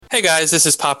Hey guys, this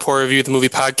is Pop Horror Review, the movie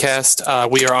podcast.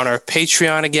 We are on our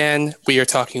Patreon again. We are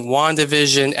talking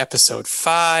WandaVision episode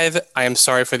 5. I am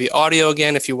sorry for the audio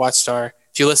again. If you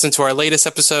listened to our latest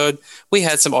episode, we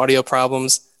had some audio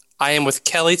problems. I am with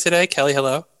Kelly today. Kelly,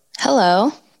 hello.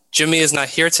 Hello. Jimmy is not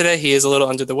here today. He is a little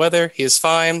under the weather. He is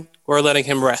fine. We're letting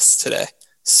him rest today.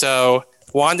 So,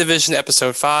 WandaVision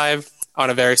episode 5. On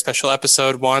a very special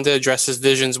episode, Wanda addresses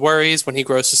Vision's worries when he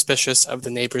grows suspicious of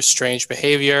the neighbor's strange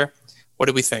behavior. What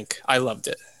did we think? I loved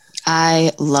it.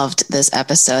 I loved this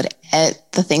episode.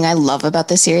 The thing I love about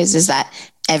this series is that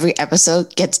every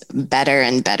episode gets better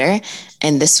and better.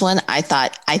 And this one, I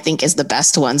think is the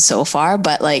best one so far.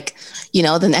 But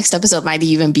the next episode might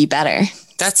even be better.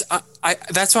 That's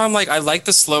why I'm like, I like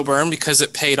the slow burn because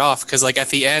it paid off. Because at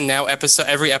the end now,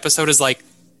 every episode is like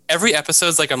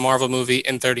a Marvel movie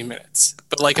in 30 minutes,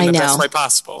 but in the best way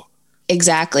possible.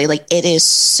 Exactly. It is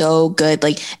so good.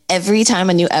 Every time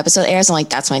a new episode airs, I'm like,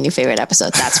 that's my new favorite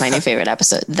episode. That's my new favorite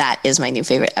episode. That is my new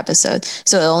favorite episode.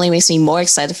 So it only makes me more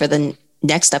excited for the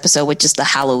next episode, which is the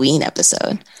Halloween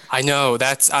episode. I know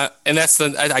I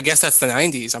guess that's the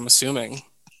 90s, I'm assuming.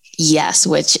 Yes,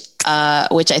 which I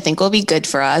think will be good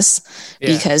for us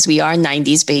because we are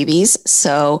 90s babies.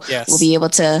 So we'll be able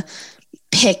to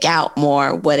pick out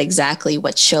more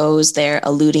what shows they're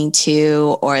alluding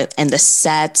to and the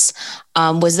sets.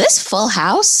 Was this Full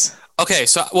House? Okay,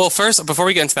 so first, before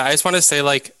we get into that, I just want to say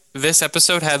this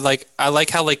episode had I like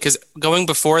how because going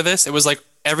before this, it was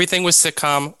everything was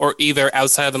sitcom or either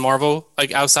outside of the Marvel,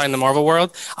 outside in the Marvel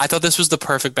world. I thought this was the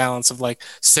perfect balance of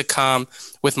sitcom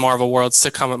with Marvel world,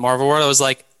 sitcom with Marvel world. I was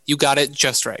like, you got it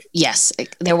just right. Yes,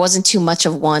 there wasn't too much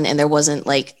of one, and there wasn't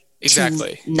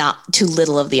exactly not too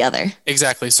little of the other.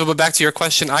 Exactly. So, but back to your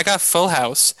question, I got Full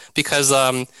House because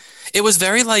it was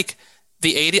very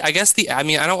the 80s.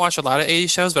 I don't watch a lot of 80s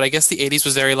shows, but I guess the 80s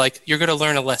was very you're going to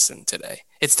learn a lesson today.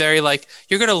 It's very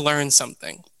you're going to learn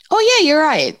something. Oh yeah, you're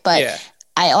right. But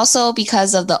I also,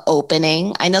 because of the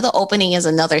opening, I know the opening is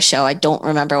another show. I don't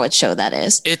remember what show that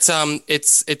is. It's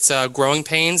Growing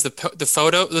Pains. The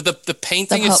photo, the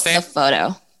painting is the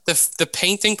photo. The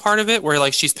painting part of it,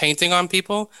 where she's painting on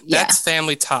people, that's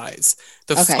Family Ties.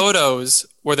 The photos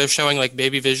where they're showing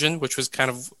Baby Vision, which was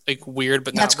kind of weird,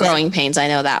 but that's Growing Pains. I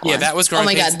know that one. Yeah, that was Growing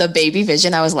Pains. Oh my god, the Baby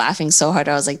Vision! I was laughing so hard.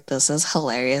 I was like, "This is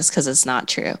hilarious" because it's not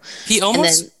true. He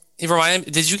reminded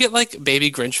me. Did you get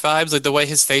Baby Grinch vibes, the way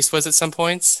his face was at some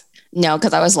points? No,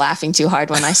 because I was laughing too hard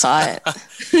when I saw it.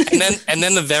 and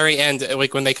then the very end,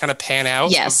 when they kind of pan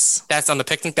out. Yes, that's on the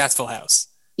picnic. That's Full House.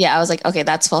 Yeah, I was like, okay,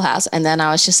 that's Full House. And then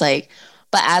I was just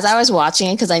but as I was watching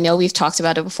it, because I know we've talked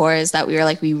about it before, is that we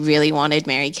were we really wanted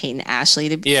Mary-Kate and Ashley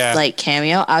to be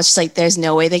cameo. I was just there's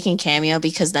no way they can cameo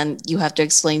because then you have to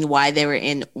explain why they were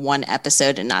in one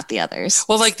episode and not the others.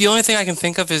 Well, the only thing I can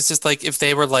think of is just if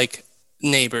they were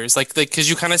neighbors, because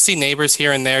you kind of see neighbors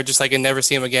here and there, just and never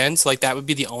see them again. So that would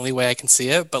be the only way I can see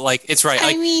it. But it's right.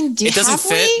 I mean, it doesn't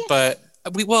fit. But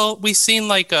we've seen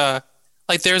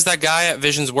there's that guy at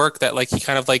Vision's work that he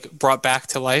kind of brought back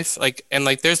to life. And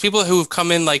there's people who've come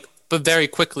in but very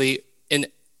quickly in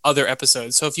other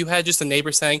episodes. So if you had just a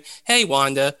neighbor saying, "Hey,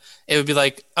 Wanda," it would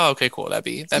be oh, okay, cool. That'd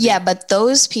be but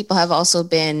those people have also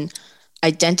been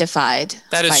identified.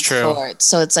 That is true. Court.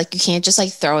 So it's you can't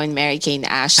just throw in Mary-Kate and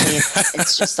Ashley.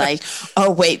 It's just oh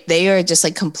wait, they are just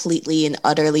completely and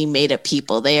utterly made up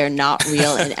people. They are not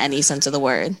real in any sense of the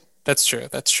word. That's true.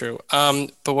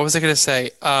 But what was I going to say?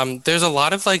 There's a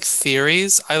lot of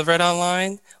theories I've read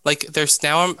online. There's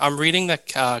now I'm reading that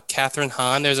Catherine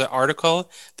Hahn. There's an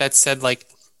article that said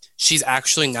she's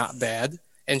actually not bad,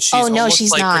 and she's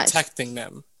she's not protecting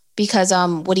them because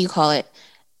what do you call it?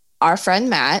 Our friend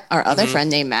Matt, our other friend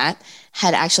named Matt,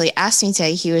 had actually asked me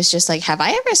today. He was just have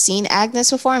I ever seen Agnes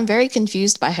before? I'm very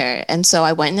confused by her, and so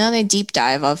I went on a deep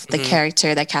dive of the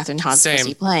character that Catherine Hahn's supposed to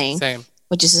be playing.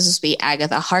 Which is supposed to be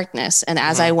Agatha Harkness. And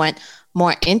as I went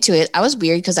more into it, I was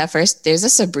weird because at first there's a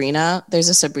Sabrina,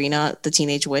 the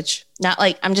Teenage Witch. Not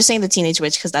I'm just saying the Teenage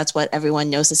Witch because that's what everyone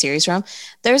knows the series from.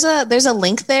 There's a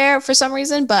link there for some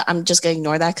reason, but I'm just going to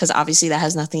ignore that because obviously that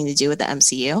has nothing to do with the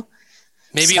MCU.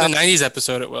 Maybe in the 90s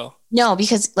episode it will. No,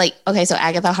 because so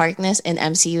Agatha Harkness in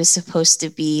MCU is supposed to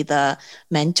be the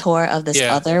mentor of this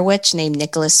other witch named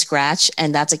Nicholas Scratch,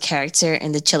 and that's a character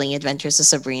in the Chilling Adventures of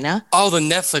Sabrina. Oh, the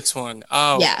Netflix one.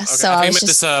 Oh, yeah. Okay. So I think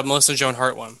this Melissa Joan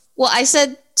Hart one. Well, I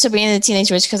said Sabrina the Teenage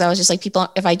Witch because I was just people.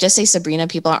 If I just say Sabrina,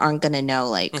 people aren't gonna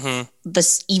know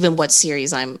this even what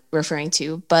series I'm referring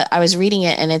to. But I was reading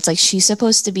it, and it's she's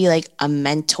supposed to be a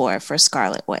mentor for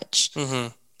Scarlet Witch. Mm-hmm.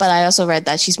 But I also read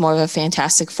that she's more of a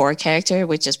Fantastic Four character,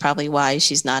 which is probably why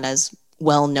she's not as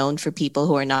well known for people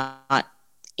who are not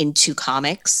into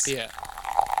comics. Yeah.